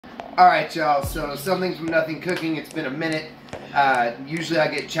Alright y'all, so something from nothing cooking. It's been a minute. Usually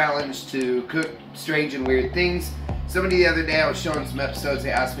I get challenged to cook strange and weird things. Somebody the other day, I was showing some episodes, they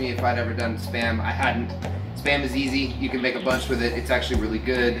asked me if I'd ever done Spam. I hadn't. Spam is easy, you can make a bunch with it, it's actually really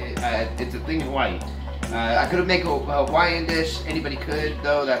good. It's a thing in Hawaii. I could have made a Hawaiian dish, anybody could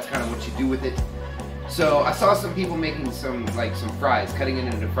though, that's kind of what you do with it. So I saw some people making some fries, cutting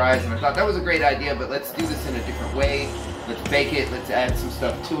it into fries, and I thought that was a great idea, but let's do this in a different way. Let's bake it, let's add some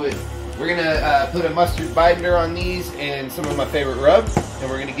stuff to it. We're gonna put a mustard binder on these and some of my favorite rubs, and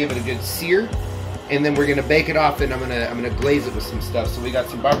we're gonna give it a good sear. And then we're gonna bake it off, and I'm gonna glaze it with some stuff. So we got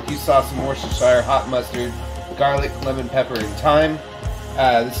some barbecue sauce, some Worcestershire, hot mustard, garlic, lemon, pepper, and thyme.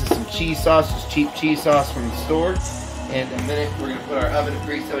 This is some cheese sauce, just cheap cheese sauce from the store. And in a minute, we're gonna put our oven at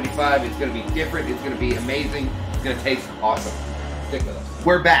 375. It's gonna be different. It's gonna be amazing. It's gonna taste awesome. Stick with us.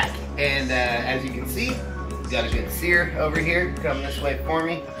 We're back, and as you can see, we've got a good sear over here. Come this way for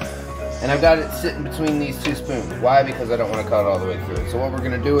me. And I've got it sitting between these two spoons. Why? Because I don't want to cut it all the way through. So what we're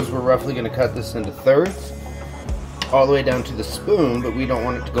going to do is we're roughly going to cut this into thirds, all the way down to the spoon, but we don't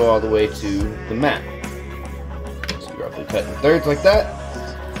want it to go all the way to the mat. So you roughly cut in thirds like that.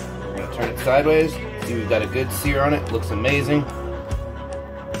 We're going to turn it sideways. See, we've got a good sear on it. Looks amazing.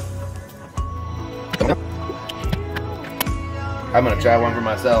 I'm going to try one for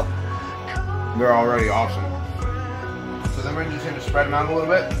myself. They're already awesome. So then we're just going to spread them out a little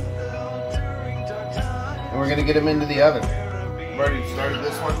bit. And we're gonna get them into the oven. I've already started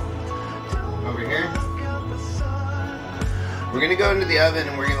this one over here. We're gonna go into the oven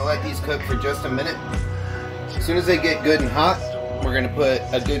and we're gonna let these cook for just a minute. As soon as they get good and hot, we're gonna put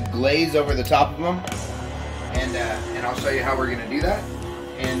a good glaze over the top of them. And I'll show you how we're gonna do that.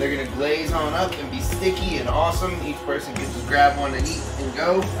 And they're gonna glaze on up and be sticky and awesome. Each person can just grab one and eat and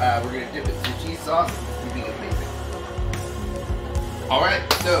go. We're gonna dip it in cheese sauce. It's gonna be amazing. Alright,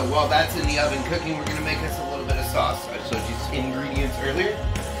 so while that's in the oven cooking, we're going to make us a little bit of sauce. I showed you some ingredients earlier.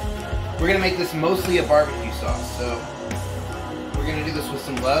 We're going to make this mostly a barbecue sauce. So we're going to do this with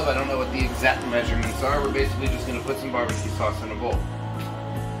some love. I don't know what the exact measurements are. We're basically just going to put some barbecue sauce in a bowl.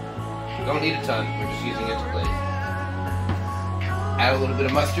 We don't need a ton. We're just using it to glaze. Add a little bit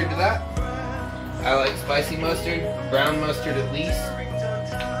of mustard to that. I like spicy mustard, brown mustard at least.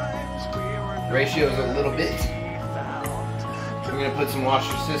 The ratio is a little bit. We're going to put some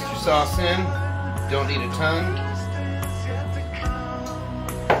Worcestershire sauce in. Don't need a ton.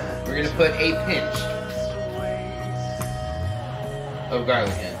 We're going to put a pinch of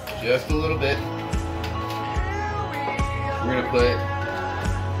garlic in. Just a little bit. We're going to put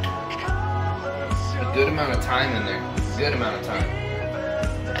a good amount of thyme in there. A good amount of thyme.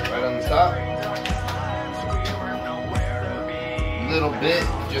 Right on the top. A little bit,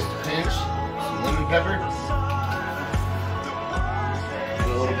 just a pinch. Some lemon pepper. A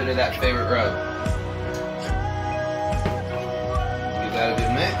little bit of that favorite rub. Give that a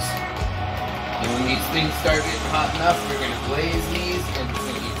good mix. And when these things start getting hot enough, we're going to glaze these and it's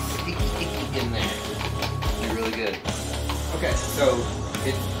going to get sticky in there. It'll be really good. Okay, so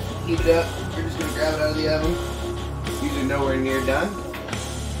it's heated up. We're just going to grab it out of the oven. Usually nowhere near done.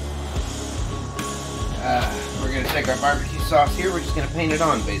 We're going to take our barbecue sauce here. We're just going to paint it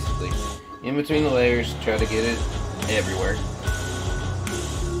on basically. In between the layers, try to get it everywhere.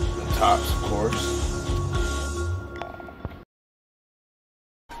 Tops, of course.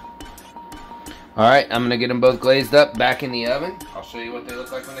 Alright, I'm gonna get them both glazed up back in the oven. I'll show you what they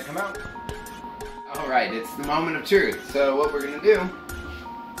look like when they come out. Alright, it's the moment of truth. So what we're gonna do,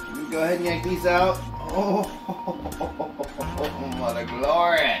 we're gonna go ahead and yank these out. Oh, what a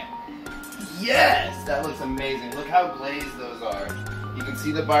glory! Yes! That looks amazing. Look how glazed those are. You can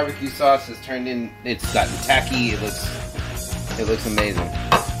see the barbecue sauce has turned in, it's gotten tacky. It looks amazing.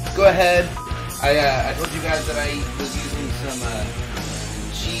 Go ahead. I told you guys that I was using some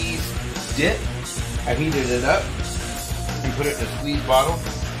cheese dip. I heated it up and put it in a squeeze bottle.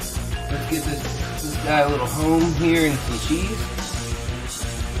 Let's give this guy a little home here and some cheese.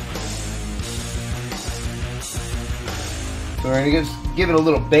 So we're gonna give it a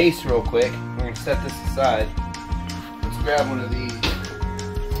little base real quick. We're gonna set this aside. Let's grab one of these.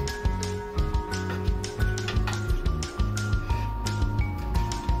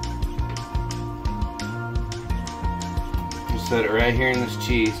 Set it right here in this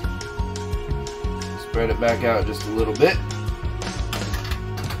cheese. Spread it back out just a little bit.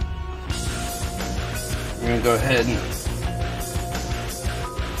 We're gonna go ahead and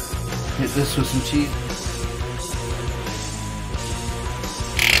hit this with some cheese.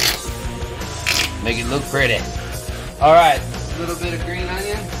 Make it look pretty. Alright, a little bit of green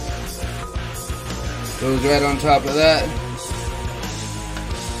onion. Goes right on top of that.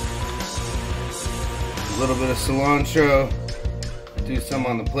 little bit of cilantro. Do some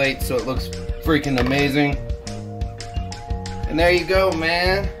on the plate so it looks freaking amazing. And there you go,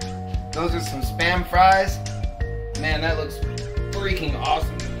 man. Those are some Spam fries. Man, that looks freaking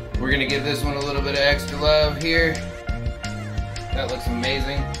awesome. We're gonna give this one a little bit of extra love here. That looks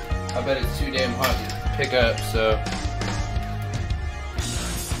amazing. I bet it's too damn hot to pick up, so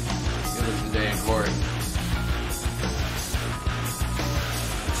give us a day in court.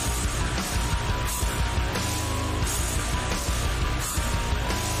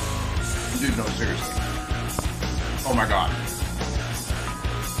 Dude, no, seriously. Oh my god.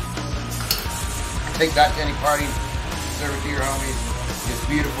 Take that to any party, serve it to your homies. It's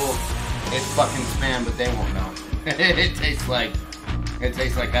beautiful. It's fucking Spam, but they won't know. It tastes like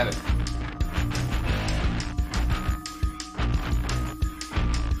heaven.